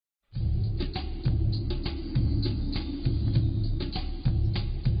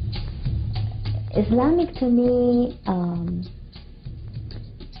Islamic to me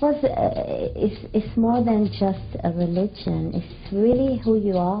it's more than just a religion. It's really who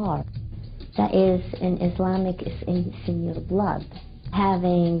you are. That is, in Islamic, it's in your blood.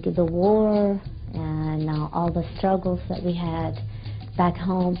 Having the war and all the struggles that we had back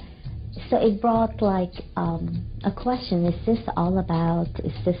home, so it brought like a question: is this all about?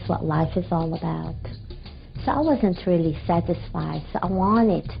 Is this what life is all about? So I wasn't really satisfied. So I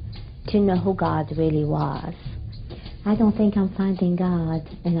wanted to know who God really was. I don't think I'm finding God,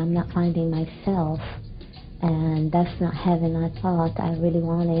 and I'm not finding myself, and that's not heaven I thought I really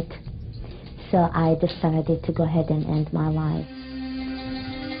wanted. So I decided to go ahead and end my life.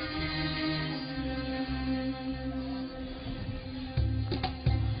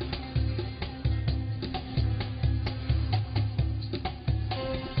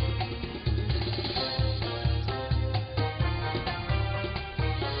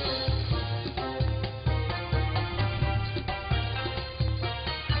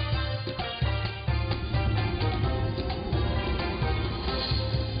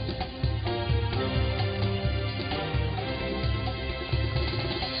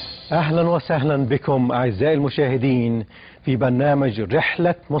 أهلا وسهلا بكم أعزائي المشاهدين في برنامج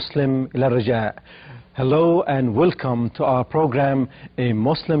رحلة مسلم إلى الرجاء. Hello and welcome to our program A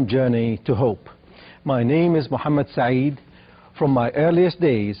Muslim Journey to Hope. My name is Muhammad Saeed. From my earliest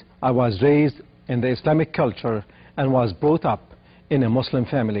days I was raised in the Islamic culture and was brought up in a Muslim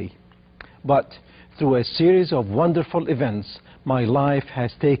family. But through a series of wonderful events my life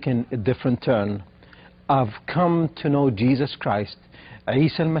has taken a different turn. I've come to know Jesus Christ,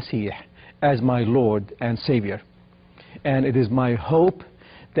 Isa al-Masih, as my Lord and Savior. And it is my hope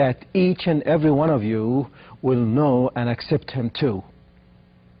that each and every one of you will know and accept Him too.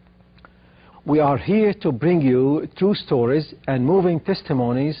 We are here to bring you true stories and moving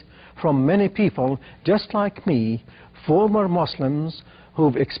testimonies from many people just like me, former Muslims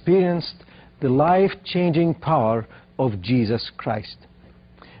who've experienced the life-changing power of Jesus Christ.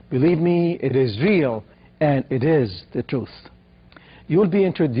 Believe me, it is real and it is the truth. You'll be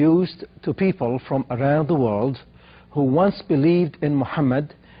introduced to people from around the world who once believed in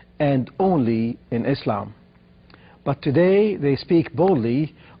Muhammad and only in Islam. But today they speak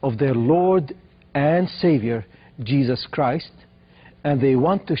boldly of their Lord and Savior, Jesus Christ, and they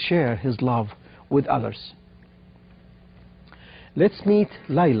want to share His love with others. Let's meet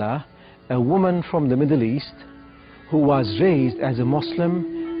Layla, a woman from the Middle East who was raised as a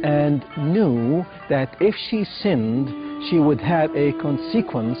Muslim and knew that if she sinned, she would have a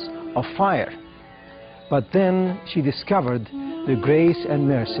consequence of fire. But then she discovered the grace and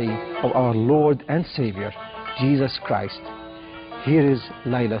mercy of our Lord and Savior, Jesus Christ. Here is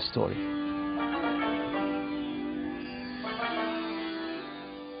Layla's story.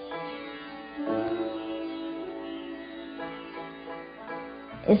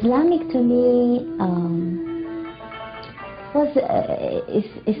 Islamic to me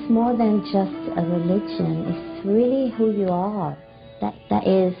it's more than just a religion. It's really who you are. That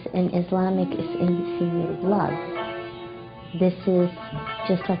is, in Islamic, it's in your blood. This is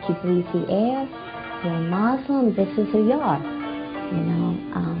just like you breathe the air. You're a Muslim. This is who you are. You know.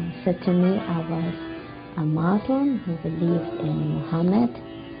 So to me, I was a Muslim who believed in Muhammad,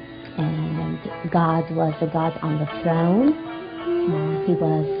 and God was a God on the throne. He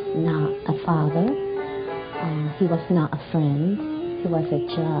was not a father. He was not a friend. He was a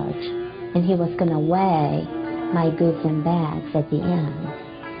judge, and He was going to weigh my goods and bads at the end,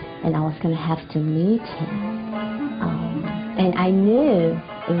 and I was going to have to meet Him. And I knew,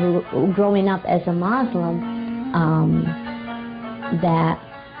 growing up as a Muslim, that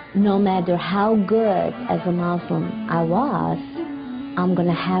no matter how good as a Muslim I was, I'm going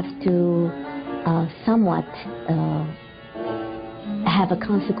to have to somewhat have a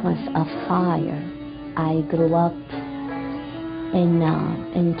consequence of fire. I grew up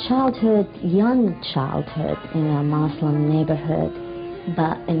in childhood, young childhood, in a Muslim neighborhood,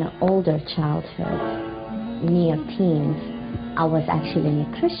 but in an older childhood, near teens, I was actually in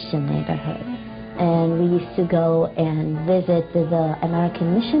a Christian neighborhood. And we used to go and visit the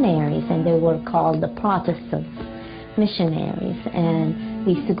American missionaries, and they were called the Protestant missionaries. And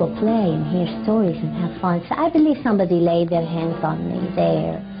we used to go play and hear stories and have fun. So I believe somebody laid their hands on me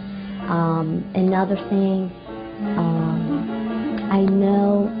there. Another thing, I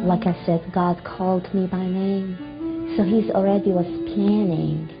know, like I said, God called me by name. So He's already was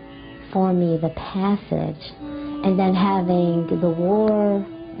planning for me the passage. And then having the war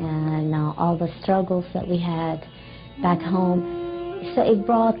and all the struggles that we had back home. So it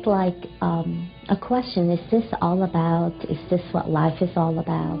brought like a question: is this all about? Is this what life is all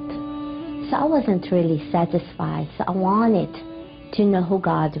about? So I wasn't really satisfied. So I wanted to know who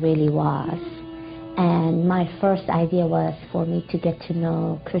God really was. And my first idea was for me to get to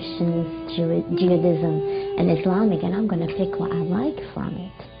know Christians, Judaism, and Islamic, and I'm going to pick what I like from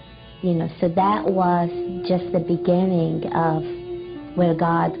it. You know, so that was just the beginning of where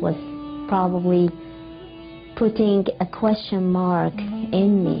God was probably putting a question mark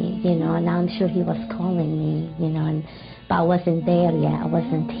in me, you know, and I'm sure He was calling me, you know, but I wasn't there yet. I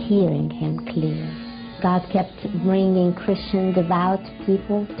wasn't hearing Him clear. God kept bringing Christian devout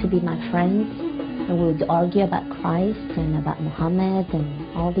people to be my friends, and we would argue about Christ and about Muhammad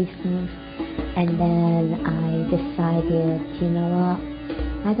and all these things. And then I decided, you know what,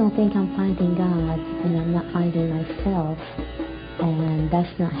 I don't think I'm finding God, and I'm not finding myself, and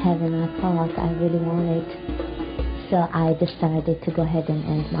that's not heaven I thought I really wanted. So I decided to go ahead and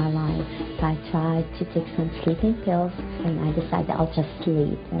end my life. So I tried to take some sleeping pills, and I decided I'll just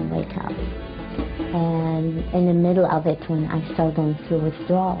sleep and wake up. And in the middle of it, when I started going through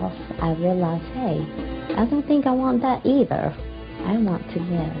withdrawals, I realized, hey, I don't think I want that either. I want to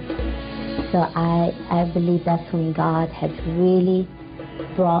live. So I believe that's when God had really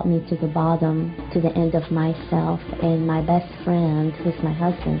brought me to the bottom, to the end of myself. And my best friend, who's my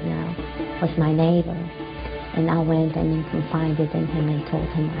husband now, was my neighbor. And I went and confided in him and told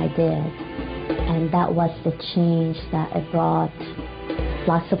him I did. And that was the change that it brought.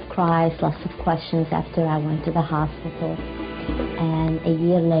 Lots of cries, lots of questions after I went to the hospital. And a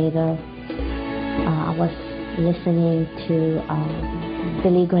year later, I was listening to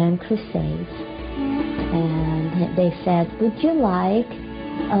Billy Graham crusades. And they said, would you like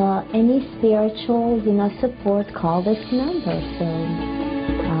any spiritual, you know, support? Call this number. So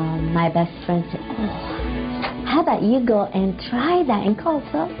my best friend said, oh, how about you go and try that and call?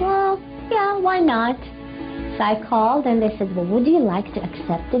 So, well, yeah, why not? So I called and they said, well, would you like to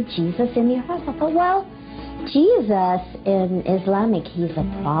accept Jesus in your heart? I thought, well, Jesus in Islamic, he's a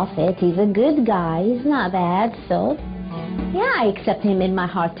prophet, he's a good guy, he's not bad, so yeah, I accept him in my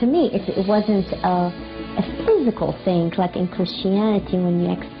heart. To me, it wasn't a physical thing like in Christianity. When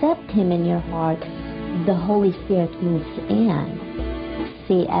you accept him in your heart, the Holy Spirit moves in.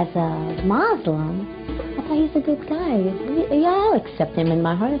 See, as a Muslim, I thought he's a good guy. Yeah, I'll accept him in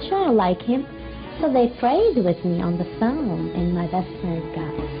my heart. Sure, I like him. So they prayed with me on the phone, and my best friend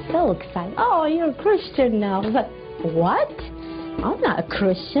got so excited. Oh, you're a Christian now. I was like, what? I'm not a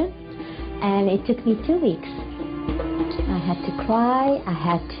Christian. And it took me 2 weeks. I had to cry. I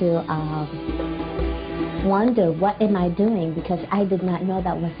had to wonder, what am I doing? Because I did not know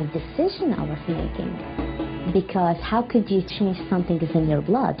that was a decision I was making. Because how could you change something that's in your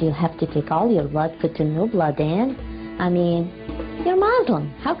blood? You have to take all your blood, put a new blood in. I mean, you're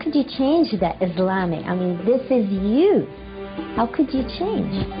Muslim. How could you change that Islamic? I mean, this is you. How could you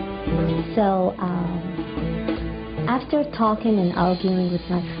change? So after talking and arguing with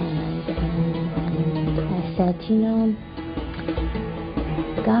my friend, I said, you know,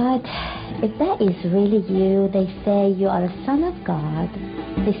 God, if that is really you, they say you are a son of God.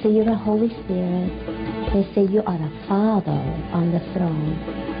 They say you're a Holy Spirit. They say you are a father on the throne.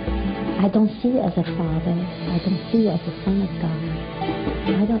 I don't see you as a father. I don't see you as a son of God.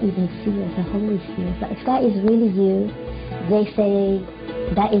 I don't even see you as a Holy Spirit. But if that is really you, they say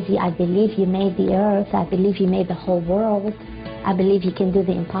that is you. I believe you made the earth. I believe you made the whole world. I believe you can do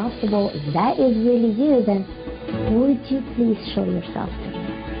the impossible. If that is really you, then would you please show yourself to me?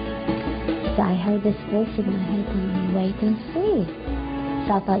 So I heard this voice in my head, and wait and see.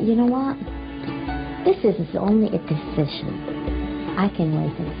 So I thought, you know what? This is only a decision. I can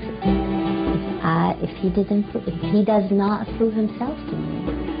wait and see. If he does not prove himself to me,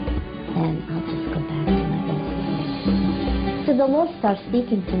 then I'll just go back to my best. So the Lord starts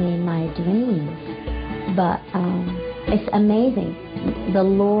speaking to me in my dreams. But it's amazing. The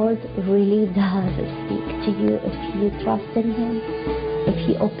Lord really does speak to you if you trust in Him. If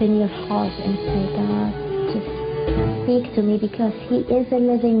you open your heart and say, God, just speak to me, because He is a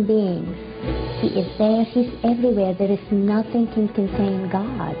living being. He is there. He's everywhere. There is nothing can contain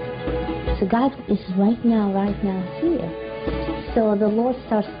God. So God is right now here. So the Lord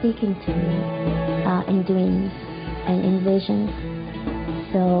starts speaking to me in dreams and in visions.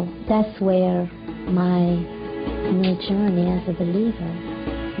 So that's where my new journey as a believer.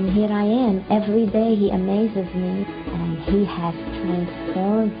 And here I am. Every day He amazes me, and He has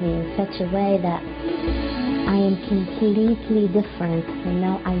transformed me in such a way that I am completely different. And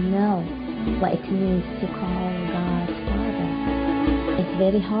now I know what it means to call God Father. It's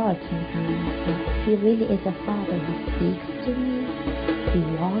very hard sometimes, but He really is a Father. He speaks to me. He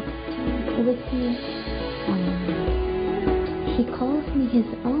walks with me. He calls me becoming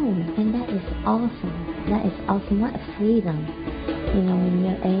his own, and that is awesome. That is awesome. What freedom, you know, when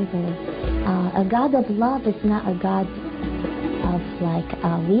you're able. A God of love is not a God of like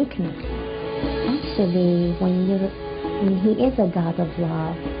weakness. Actually, when he is a God of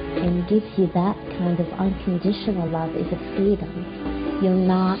love and gives you that kind of unconditional love, is a freedom. You're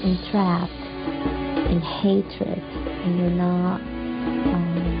not entrapped in hatred, and you're not.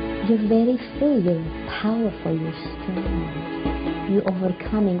 You're very free. You're powerful. You're strong. You're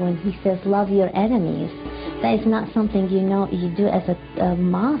overcoming. When he says, "Love your enemies," that is not something you do as a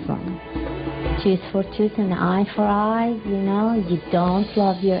Muslim. Tooth for tooth and eye for eye. You don't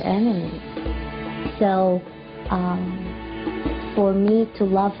love your enemies. So, for me to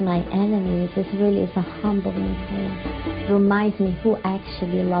love my enemies is a humbling thing. It reminds me who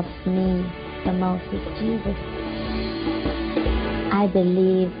actually loves me the most is Jesus. I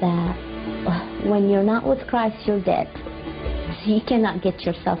believe that when you're not with Christ, you're dead. So you cannot get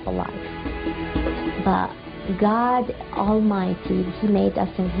yourself alive. But God Almighty, He made us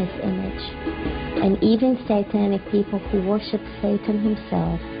in His image. And even satanic people who worship Satan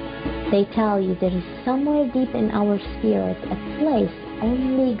himself, they tell you there is somewhere deep in our spirit a place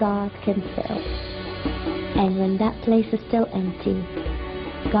only God can fill. And when that place is still empty,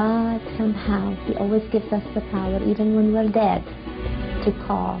 God somehow, He always gives us the power, even when we're dead, to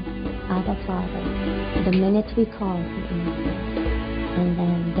call Abba Father. The minute we call, He answers. And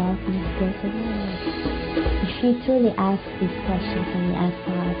then darkness goes away. If you truly ask these questions and you ask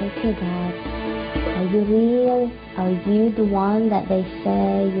God, okay God, are you real? Are you the one that they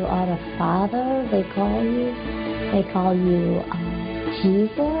say you are a father? They call you? They call you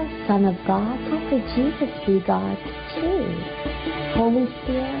Jesus, Son of God? How could Jesus be God too? Holy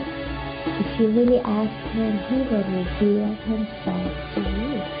Spirit? If you really ask Him, He will reveal Himself to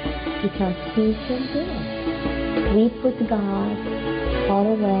you because He can do it. We put God far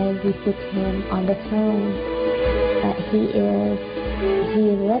away, we put Him on the throne, but He is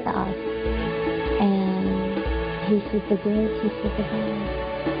here with us. And He's with the good, He's with the bad.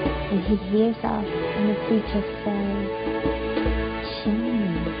 And He hears us. And if we just say, show me,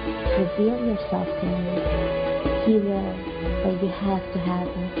 reveal yourself to me, He will. But you have to have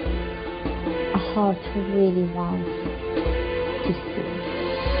a heart who really wants to see.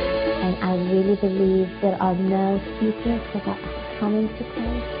 And I really believe there are no secrets about coming to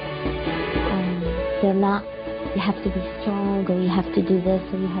Christ. They're not, you have to be strong, or you have to do this,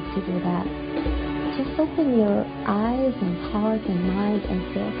 or you have to do that. Just open your eyes and heart and mind and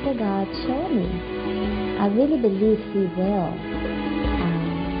say, okay, God, show me. I really believe He will.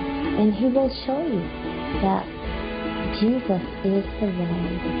 And He will show you that Jesus is the way,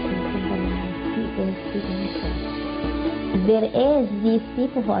 the truth, and the life. He is the answer. There is these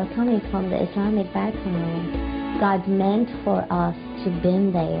people who are coming from the Islamic background. God meant for us to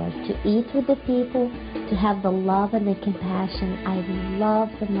be there, to eat with the people, to have the love and the compassion. I love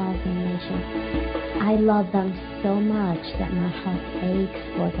the Muslim nation. I love them so much that my heart aches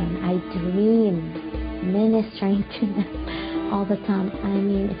for them. I dream ministering to them all the time. I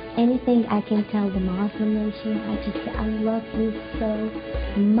mean, if anything I can tell the Muslim nation, I just say, I love you so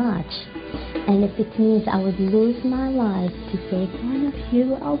much. And if it means I would lose my life to save one of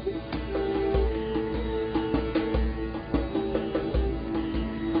you, I would.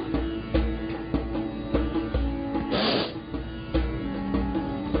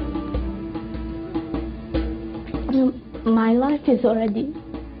 My life is already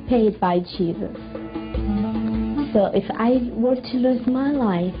paid by Jesus. So if I were to lose my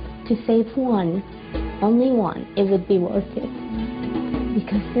life to save one, only one, it would be worth it.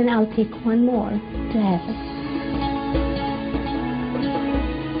 Because then I'll take one more to heaven.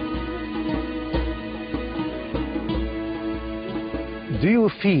 Do you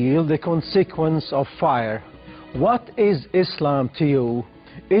feel the consequence of fire? What is Islam to you?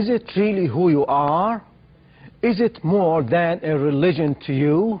 Is it really who you are? Is it more than a religion to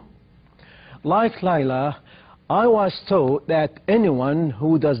you? Like Layla, I was taught that anyone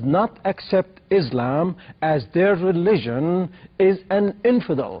who does not accept Islam as their religion is an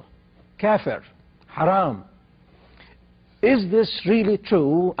infidel, kafir, haram. Is this really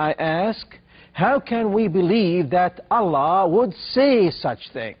true, I ask? How can we believe that Allah would say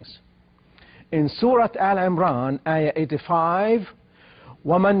such things? In Surah Al-Imran, Ayah 85,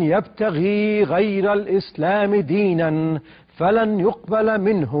 وَمَنْ يَبْتَغِي غَيْرَ الْإِسْلَامِ دِينًا فَلَنْ يُقْبَلَ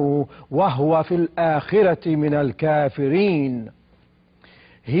مِنْهُ وَهُوَ فِي الْآخِرَةِ مِنَ الْكَافِرِينَ.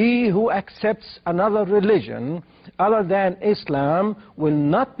 He who accepts another religion other than Islam will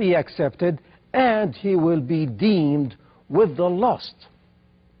not be accepted, and he will be deemed with the lost.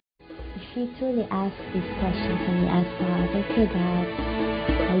 If he truly asks these questions and he asks God, okay God,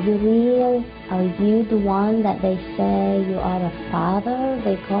 are you real? Are you the one that they say you are a father?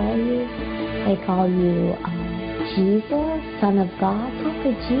 They call you Jesus, Son of God. How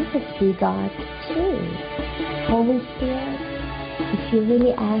could Jesus be God too? Holy Spirit, if you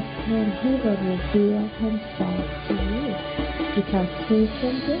really ask him, he will reveal himself to you because he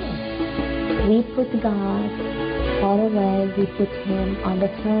can do it. We put God far away, we put him on the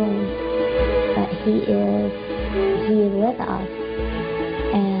throne, but he is here with us,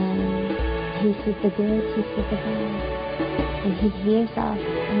 and he sees the good, he sees the bad, and he hears us,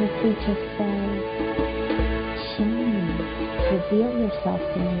 and if we just say, show me, reveal yourself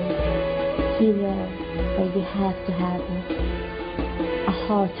to me, he will. But you have to have a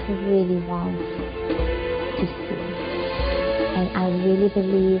heart who really wants to see. And I really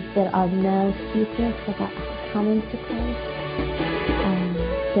believe there are no secrets about coming to Christ.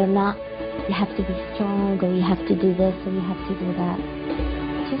 They're not, you have to be strong, or you have to do this, or you have to do that.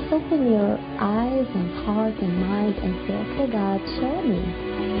 Just open your eyes and heart and mind and say, okay, God, show me.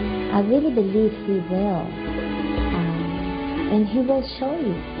 I really believe he will. And he will show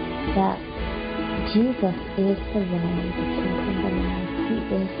you that Jesus is the way, the truth, and the life. He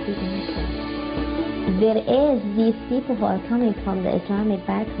is the answer. There is these people who are coming from the Islamic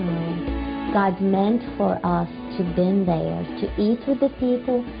background. God meant for us to be there, to eat with the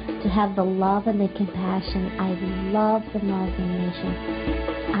people, to have the love and the compassion. I love the Muslim nation.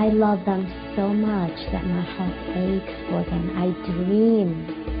 I love them so much that my heart aches for them. I dream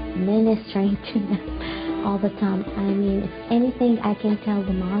ministering to them all the time. I mean, if anything I can tell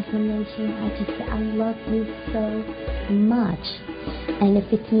the Muslim nation, I just say, I love you so much. And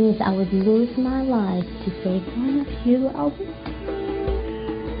if it means I would lose my life to save one of you, I would.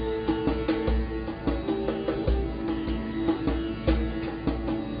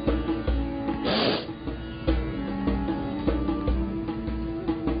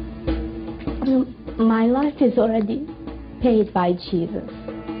 My life is already paid by Jesus.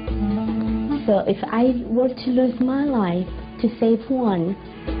 So if I were to lose my life to save one,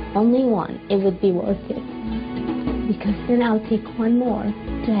 only one, it would be worth it. Because then I'll take one more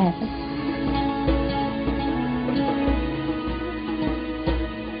to heaven.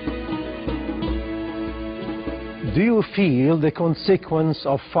 Do you feel the consequence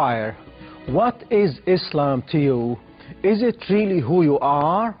of fire? What is Islam to you? Is it really who you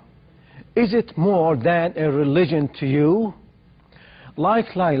are? Is it more than a religion to you? Like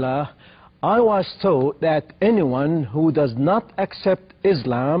Layla, I was taught that anyone who does not accept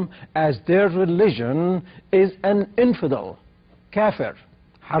Islam as their religion is an infidel, kafir,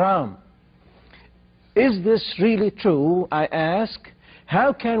 haram. Is this really true, I ask?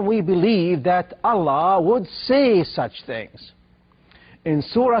 How can we believe that Allah would say such things? In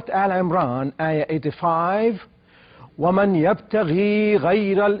Surah Al-Imran, Ayah 85, وَمَنْ يَبْتَغِي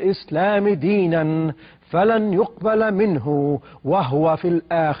غَيْرَ الْإِسْلَامِ دِينًا فَلَنْ يُقْبَلَ مِنْهُ وَهُوَ فِي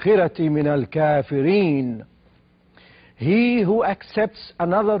الْآخِرَةِ مِنَ الْكَافِرِينَ. He who accepts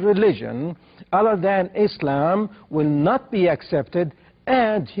another religion other than Islam will not be accepted,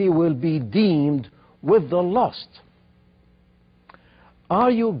 and he will be deemed with the lost. Are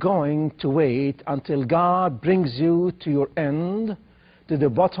you going to wait until God brings you to your end, to the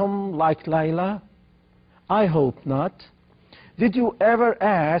bottom like Layla? I hope not. Did you ever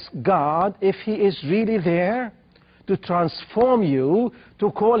ask God if he is really there to transform you,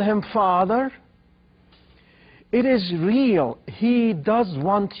 to call him Father? It is real. He does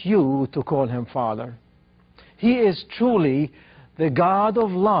want you to call him Father. He is truly the God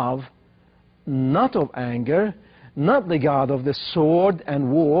of love, not of anger, not the God of the sword and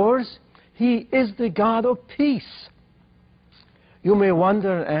wars. He is the God of peace. You may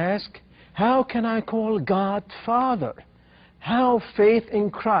wonder and ask, how can I call God Father? How faith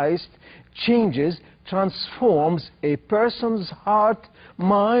in Christ changes, transforms a person's heart,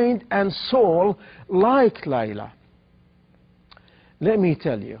 mind, and soul like Layla. Let me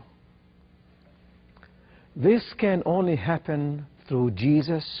tell you, this can only happen through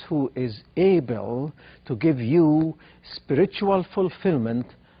Jesus, who is able to give you spiritual fulfillment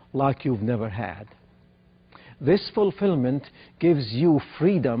like you've never had. This fulfillment gives you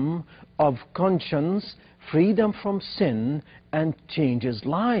freedom of conscience, freedom from sin, and changes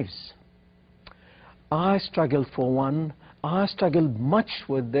lives. I struggled for one. I struggled much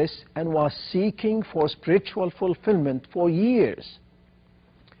with this and was seeking for spiritual fulfillment for years.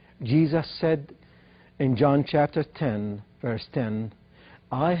 Jesus said in John chapter 10, verse 10,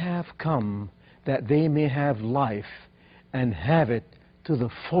 I have come that they may have life and have it to the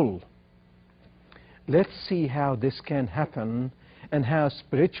full. Let's see how this can happen and how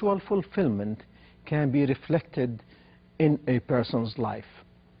spiritual fulfillment can be reflected in a person's life.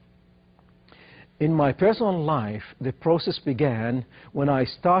 In my personal life, the process began when I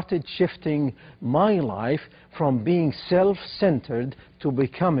started shifting my life from being self-centered to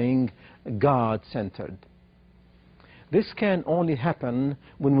becoming God-centered. This can only happen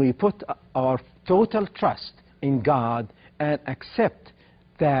when we put our total trust in God and accept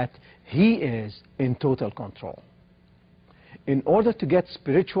that He is in total control. In order to get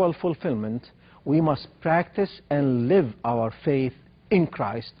spiritual fulfillment, we must practice and live our faith in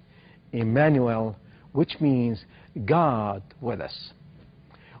Christ, Emmanuel, which means God with us.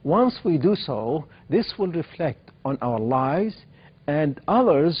 Once we do so, this will reflect on our lives, and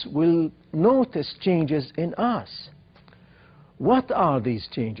others will notice changes in us. What are these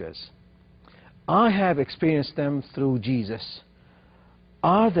changes? I have experienced them through Jesus.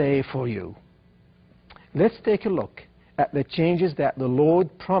 Are they for you? Let's take a look at the changes that the Lord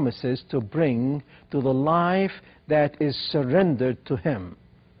promises to bring to the life that is surrendered to Him.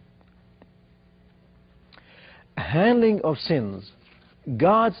 Handling of sins.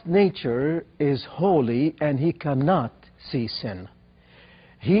 God's nature is holy and He cannot see sin.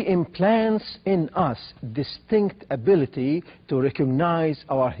 He implants in us distinct ability to recognize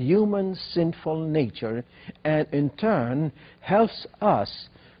our human sinful nature, and in turn helps us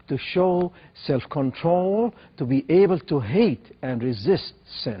to show self-control, to be able to hate and resist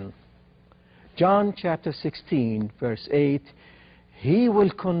sin. John chapter 16 verse 8, He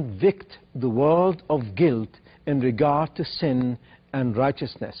will convict the world of guilt in regard to sin and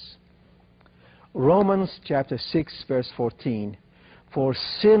righteousness. Romans chapter 6 verse 14, For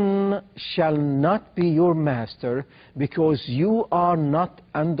sin shall not be your master, because you are not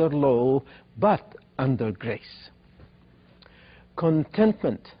under law, but under grace.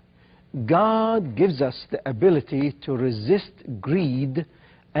 Contentment. God gives us the ability to resist greed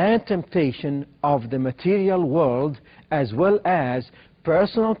and temptation of the material world, as well as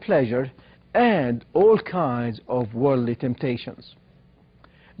personal pleasure and all kinds of worldly temptations.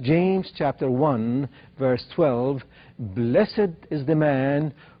 James chapter 1 verse 12, Blessed is the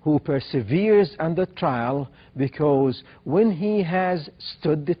man who perseveres under trial, because when he has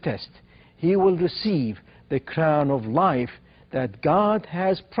stood the test, he will receive the crown of life that God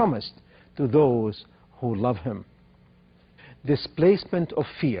has promised to those who love Him. Displacement of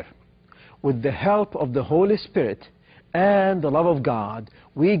fear. With the help of the Holy Spirit and the love of God,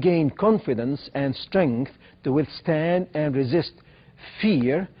 we gain confidence and strength to withstand and resist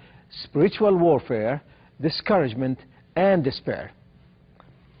fear, spiritual warfare, discouragement, and despair.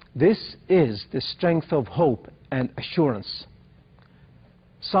 This is the strength of hope and assurance.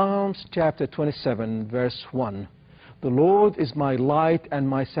 Psalms chapter 27 verse 1, The Lord is my light and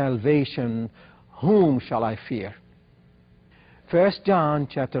my salvation, whom shall I fear? 1 John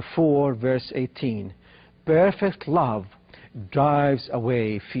chapter 4 verse 18, Perfect love drives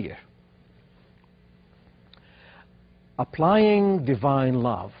away fear. Applying divine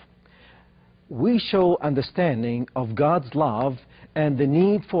love. We show understanding of God's love and the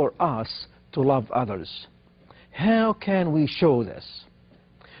need for us to love others. How can we show this?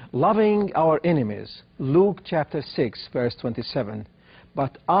 Loving our enemies. Luke chapter 6 verse 27,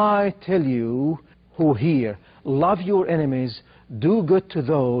 But I tell you who hear, love your enemies, do good to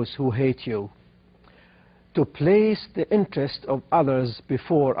those who hate you. To place the interest of others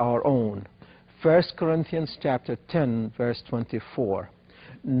before our own. 1 Corinthians chapter 10 verse 24,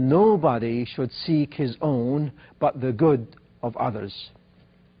 Nobody should seek his own, but the good of others.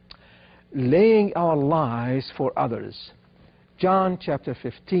 Laying our lives for others. John chapter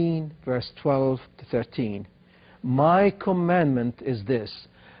 15 verse 12 to 13, My commandment is this,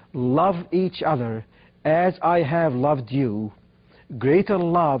 love each other as I have loved you. Greater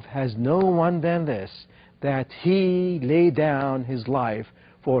love has no one than this, that he lay down his life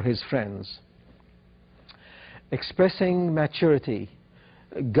for his friends. Expressing maturity.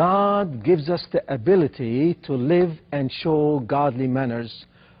 God gives us the ability to live and show godly manners,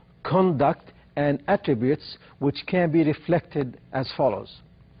 conduct, and attributes which can be reflected as follows.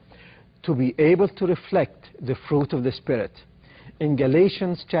 To be able to reflect the fruit of the Spirit. In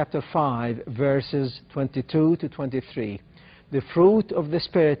Galatians chapter 5 verses 22 to 23, the fruit of the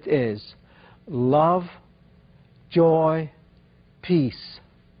Spirit is love, joy, peace,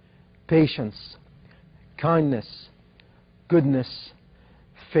 patience, kindness, goodness,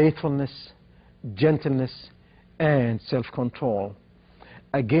 faithfulness, gentleness, and self-control.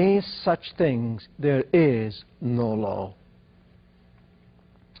 Against such things there is no law.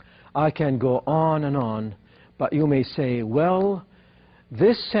 I can go on and on, but you may say, well,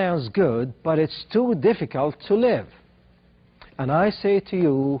 this sounds good, but it's too difficult to live. And I say to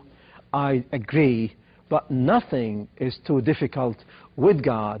you, I agree, but nothing is too difficult with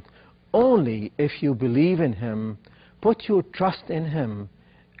God. Only if you believe in Him, put your trust in Him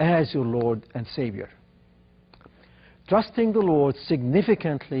as your Lord and Savior. Trusting the Lord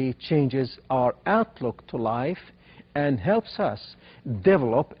significantly changes our outlook to life and helps us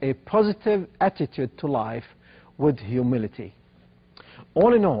develop a positive attitude to life with humility.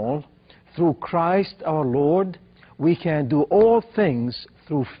 All in all, through Christ our Lord, we can do all things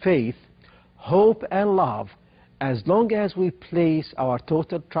through faith, hope, and love, as long as we place our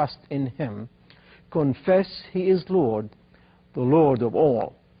total trust in Him, confess He is Lord, the Lord of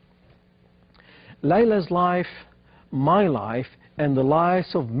all. Layla's life, my life, and the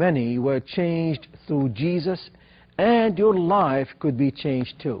lives of many were changed through Jesus, and your life could be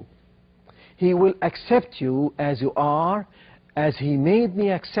changed too. He will accept you as you are, as He made me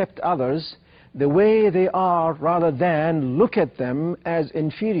accept others the way they are, rather than look at them as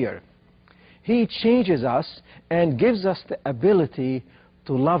inferior. He changes us and gives us the ability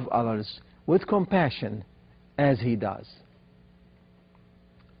to love others with compassion as He does.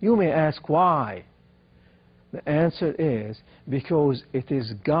 You may ask why. The answer is because it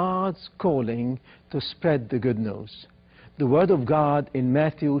is God's calling to spread the good news. The Word of God in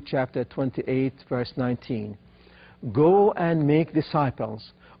Matthew chapter 28, verse 19. Go and make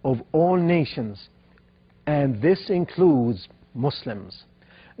disciples of all nations, and this includes Muslims.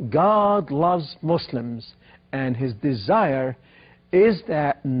 God loves Muslims, and His desire is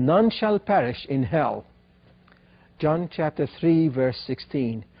that none shall perish in hell. John chapter 3, verse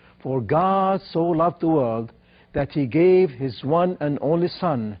 16. For God so loved the world that He gave His one and only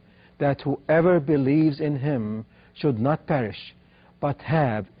Son, that whoever believes in Him should not perish, but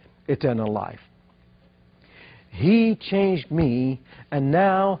have eternal life. He changed me, and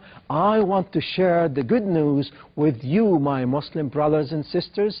now I want to share the good news with you, my Muslim brothers and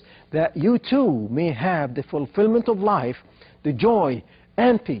sisters, that you too may have the fulfillment of life, the joy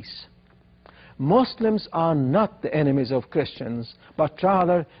and peace. Muslims are not the enemies of Christians, but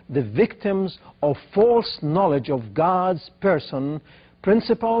rather the victims of false knowledge of God's person,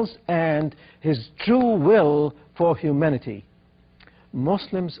 principles, and His true will for humanity.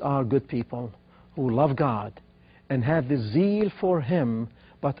 Muslims are good people who love God and have the zeal for Him,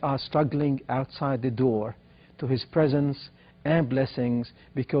 but are struggling outside the door to His presence and blessings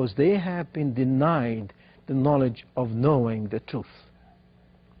because they have been denied the knowledge of knowing the truth.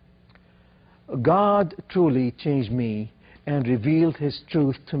 God truly changed me and revealed His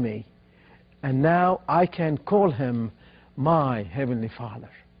truth to me, and now I can call Him my Heavenly Father.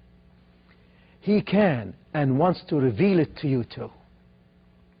 He can and wants to reveal it to you too.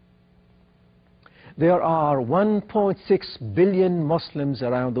 There are 1.6 billion Muslims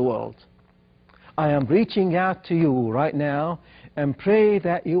around the world. I am reaching out to you right now and pray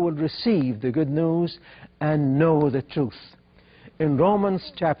that you will receive the good news and know the truth. In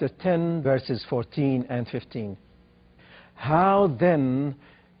Romans chapter 10, verses 14 and 15. How then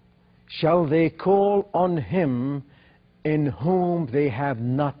shall they call on Him in whom they have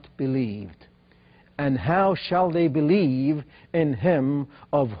not believed? And how shall they believe in Him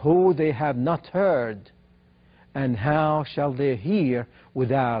of whom they have not heard? And how shall they hear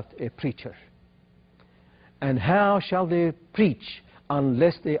without a preacher? And how shall they preach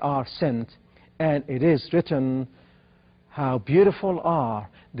unless they are sent? And it is written, how beautiful are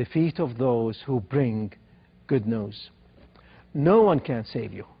the feet of those who bring good news. No one can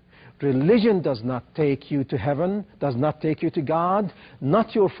save you. Religion does not take you to heaven, does not take you to God,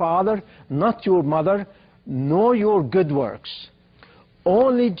 not your father, not your mother, nor your good works.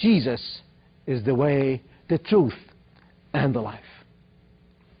 Only Jesus is the way, the truth, and the life.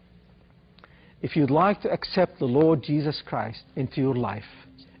 If you'd like to accept the Lord Jesus Christ into your life,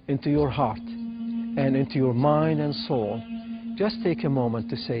 into your heart, and into your mind and soul, just take a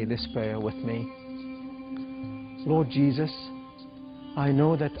moment to say this prayer with me. Lord Jesus, I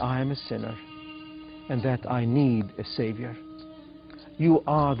know that I am a sinner and that I need a Savior. You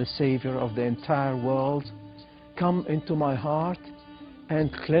are the Savior of the entire world. Come into my heart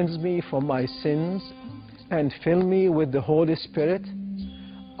and cleanse me from my sins and fill me with the Holy Spirit.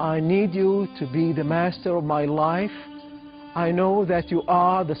 I need you to be the master of my life. I know that you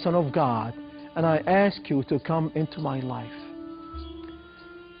are the Son of God, and I ask you to come into my life.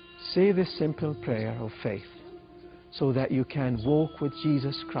 Say this simple prayer of faith so that you can walk with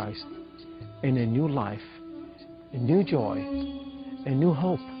Jesus Christ in a new life, a new joy, a new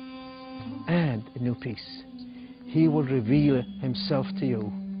hope, and a new peace. He will reveal Himself to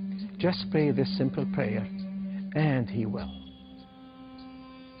you. Just pray this simple prayer, and He will.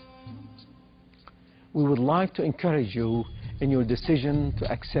 We would like to encourage you, in your decision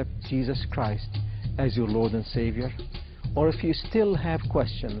to accept Jesus Christ as your Lord and Savior, or if you still have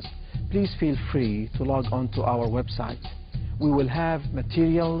questions, please feel free to log on to our website. We will have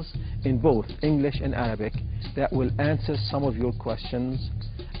materials in both English and Arabic that will answer some of your questions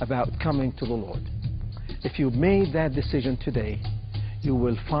about coming to the Lord. If you made that decision today, you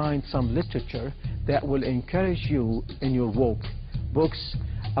will find some literature that will encourage you in your walk. Books,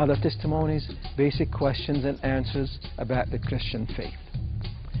 other testimonies, basic questions and answers about the Christian faith.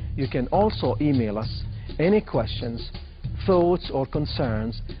 You can also email us any questions, thoughts or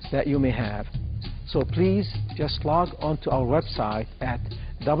concerns that you may have. So please just log on to our website at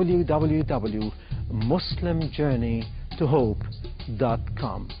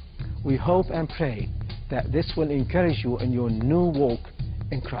www.muslimjourneytohope.com. We hope and pray that this will encourage you in your new walk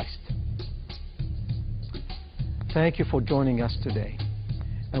in Christ. Thank you for joining us today,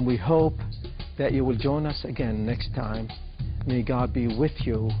 and we hope that you will join us again next time. May God be with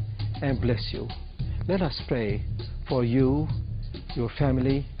you and bless you. Let us pray for you, your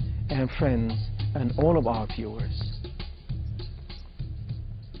family and friends, and all of our viewers.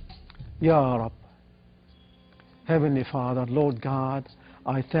 Ya Rab, Heavenly Father, Lord God,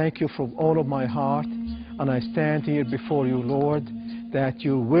 I thank you from all of my heart, and I stand here before you, Lord, that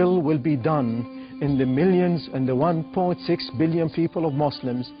your will be done in the millions and the 1.6 billion people of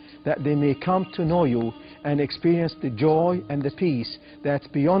Muslims, that they may come to know you and experience the joy and the peace that's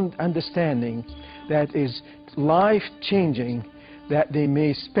beyond understanding, that is life-changing, that they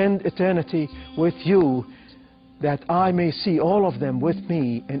may spend eternity with you, that I may see all of them with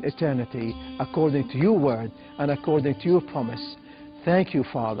me in eternity, according to your word and according to your promise. Thank you,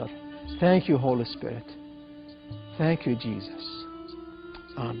 Father. Thank you, Holy Spirit. Thank you, Jesus.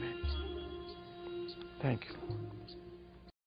 Amen. Thank you.